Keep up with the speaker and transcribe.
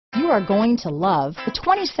are going to love the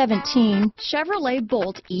 2017 Chevrolet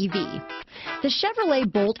Bolt EV. The Chevrolet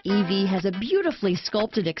Bolt EV has a beautifully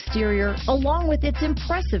sculpted exterior along with its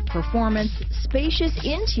impressive performance, spacious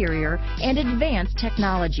interior, and advanced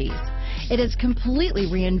technologies. It has completely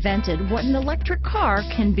reinvented what an electric car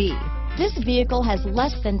can be. This vehicle has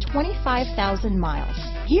less than 25,000 miles.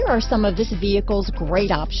 Here are some of this vehicle's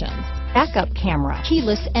great options: backup camera,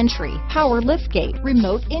 keyless entry, power liftgate,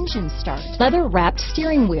 remote engine start, leather-wrapped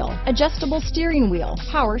steering wheel, adjustable steering wheel,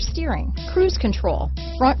 power steering, cruise control,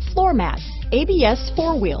 front floor mats, ABS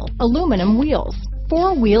 4-wheel, aluminum wheels,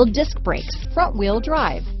 4-wheel disc brakes, front-wheel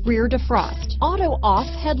drive, rear defrost, auto-off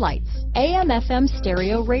headlights, AM/FM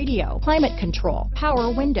stereo radio, climate control,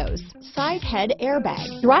 power windows, side head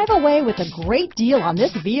airbag. Drive away with a great deal on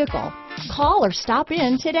this vehicle. Call or stop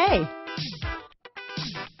in today.